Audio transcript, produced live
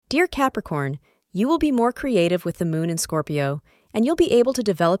Dear Capricorn, you will be more creative with the moon in Scorpio, and you'll be able to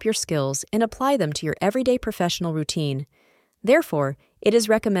develop your skills and apply them to your everyday professional routine. Therefore, it is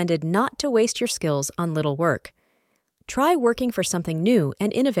recommended not to waste your skills on little work. Try working for something new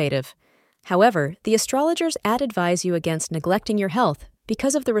and innovative. However, the astrologers advise you against neglecting your health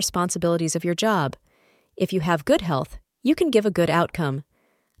because of the responsibilities of your job. If you have good health, you can give a good outcome.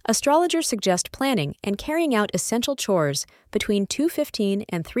 Astrologers suggest planning and carrying out essential chores between 2:15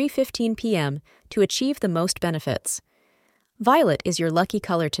 and 3:15 p.m. to achieve the most benefits. Violet is your lucky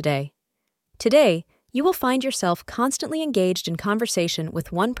color today. Today, you will find yourself constantly engaged in conversation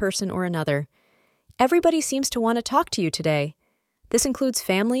with one person or another. Everybody seems to want to talk to you today. This includes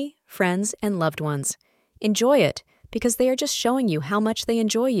family, friends, and loved ones. Enjoy it, because they are just showing you how much they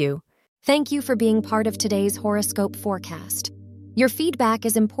enjoy you. Thank you for being part of today's horoscope forecast. Your feedback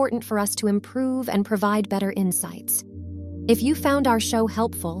is important for us to improve and provide better insights. If you found our show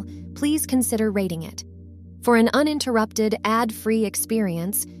helpful, please consider rating it. For an uninterrupted, ad-free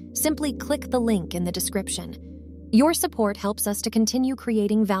experience, simply click the link in the description. Your support helps us to continue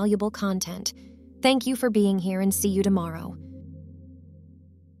creating valuable content. Thank you for being here and see you tomorrow.